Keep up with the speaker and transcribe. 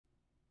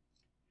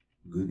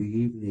Good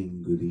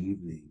evening, good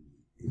evening.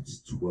 It's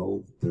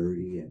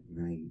 12:30 at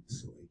night,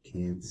 so I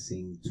can't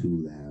sing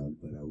too loud,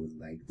 but I would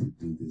like to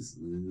do this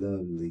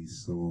lovely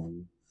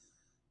song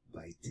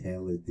by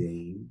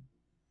Dayne.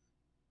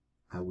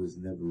 I was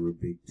never a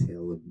big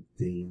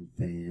Dayne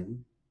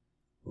fan,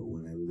 but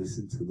when I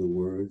listened to the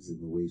words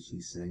and the way she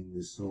sang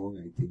the song,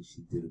 I think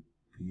she did a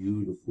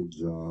beautiful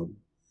job,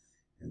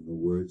 and the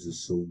words are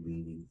so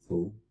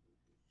meaningful.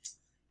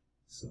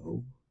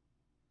 So,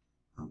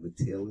 I'm a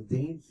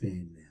Dayne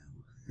fan now.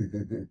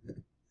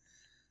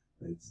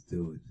 Let's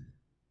do it.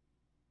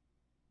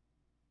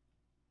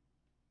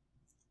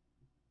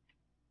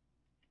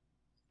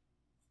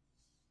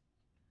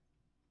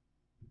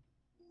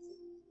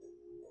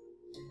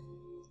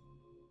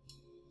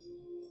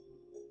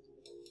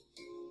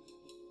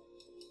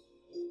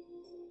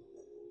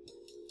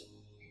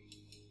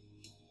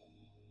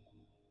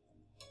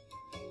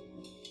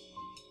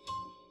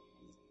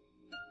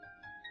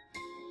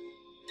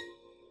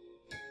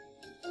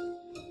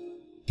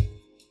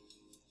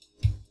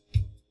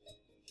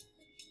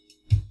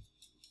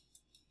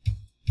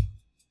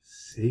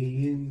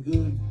 Saying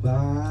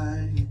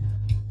goodbye,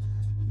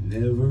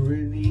 never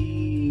an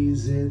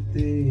easy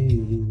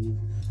thing,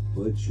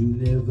 but you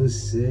never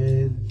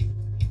said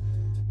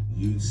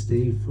you'd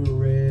stay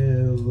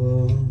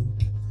forever.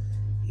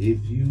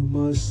 If you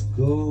must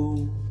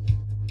go,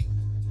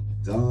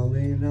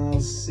 darling, I'll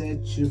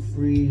set you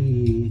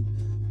free,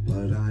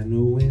 but I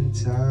know in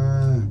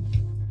time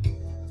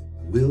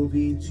we'll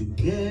be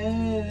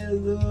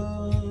together.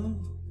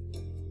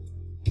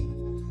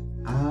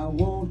 I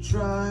won't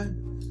try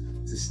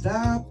to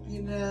stop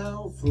you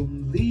now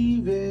from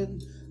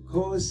leaving,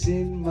 'cause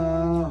in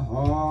my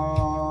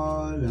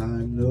heart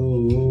I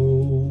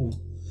know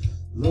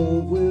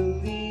love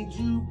will lead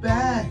you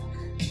back.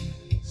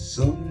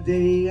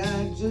 Someday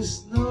I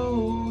just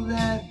know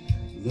that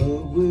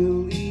love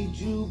will lead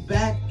you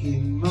back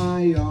in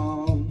my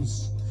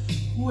arms,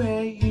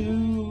 where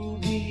you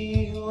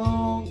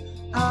belong.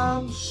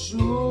 I'm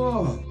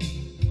sure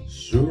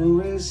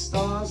as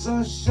stars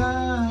are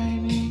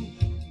shining,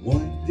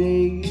 one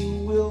day you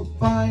will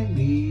find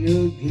me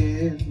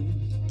again,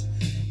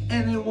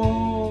 and it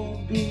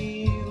won't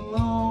be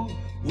long.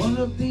 One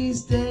of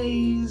these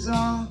days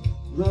our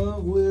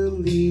love will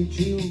lead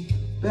you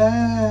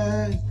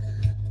back.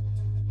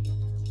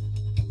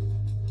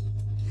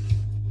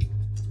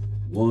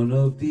 One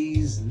of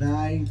these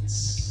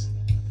nights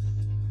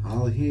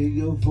I'll hear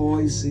your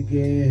voice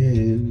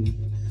again.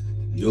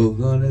 You're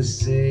gonna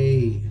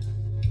say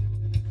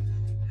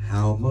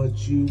how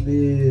much you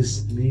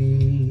missed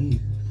me.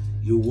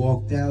 You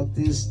walked out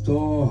this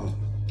door,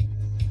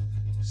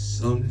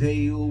 someday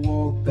you'll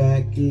walk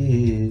back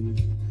in.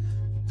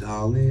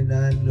 Darling,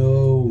 I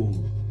know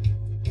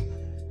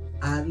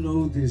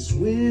this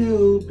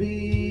will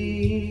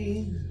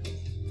be.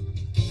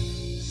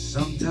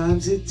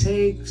 Sometimes it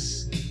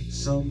takes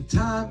some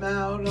time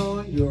out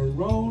on your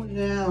own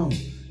now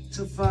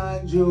to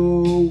find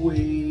your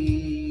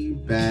way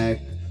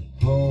back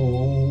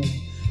home.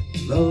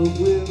 Love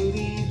will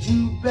lead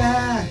you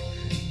back.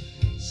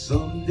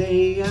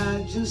 Someday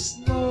I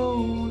just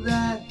know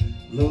that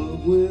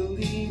love will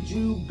lead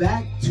you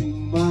back to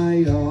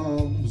my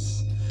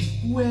arms,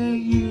 where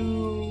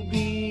you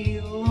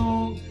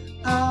belong.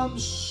 I'm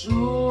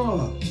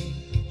sure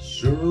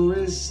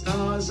as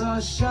stars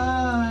are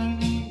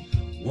shining,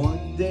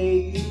 one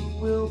day you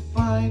will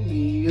find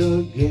me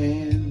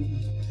again,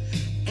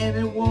 and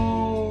it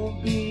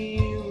won't be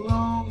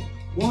long.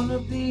 One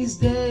of these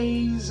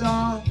days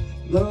our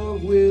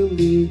love will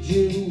lead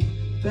you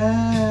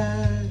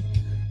back.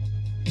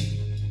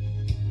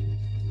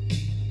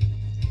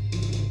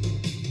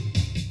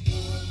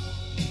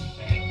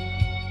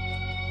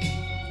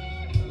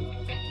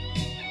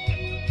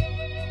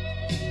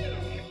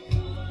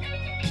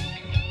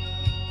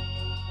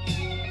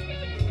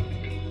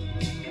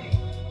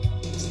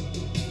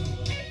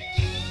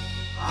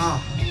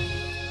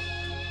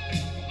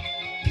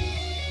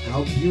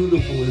 How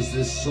beautiful is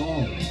this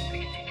song?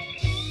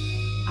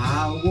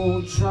 I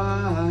won't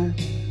try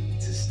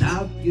to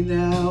stop you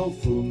now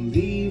from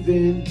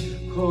leaving,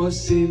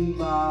 'cause in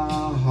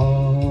my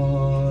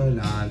heart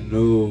I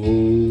know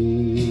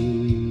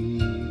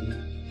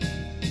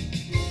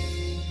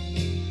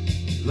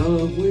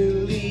love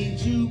will lead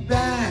you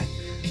back.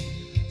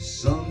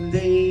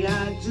 Someday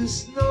I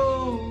just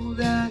know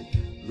that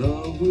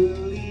love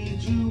will lead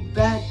you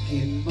back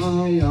in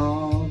my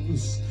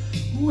arms,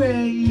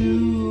 where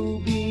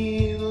you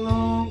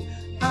belong.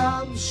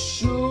 I'm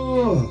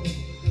sure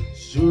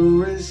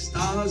as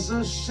stars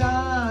are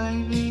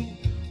shining,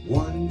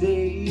 one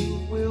day you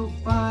will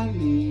find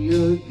me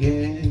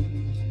again,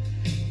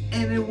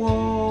 and it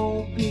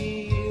won't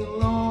be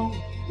long.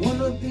 One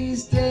of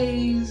these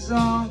days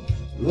our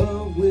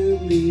love will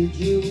lead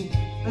you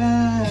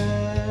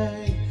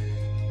back.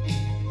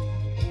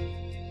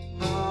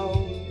 Our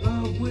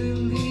love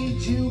will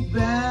lead you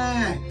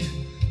back.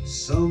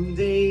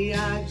 Someday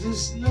I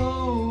just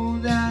know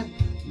that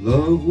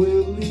love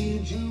will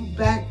lead you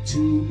back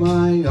to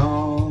my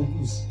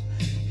arms.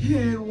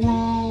 It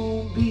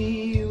won't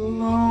be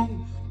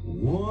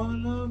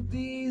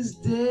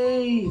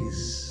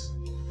ways.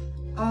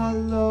 Our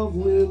love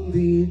will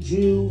lead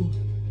you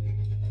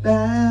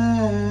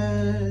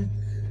back.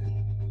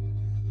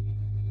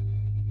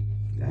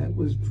 That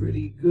was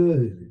pretty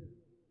good.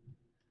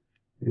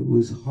 It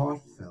was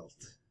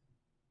heartfelt.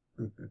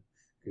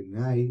 Good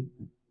night.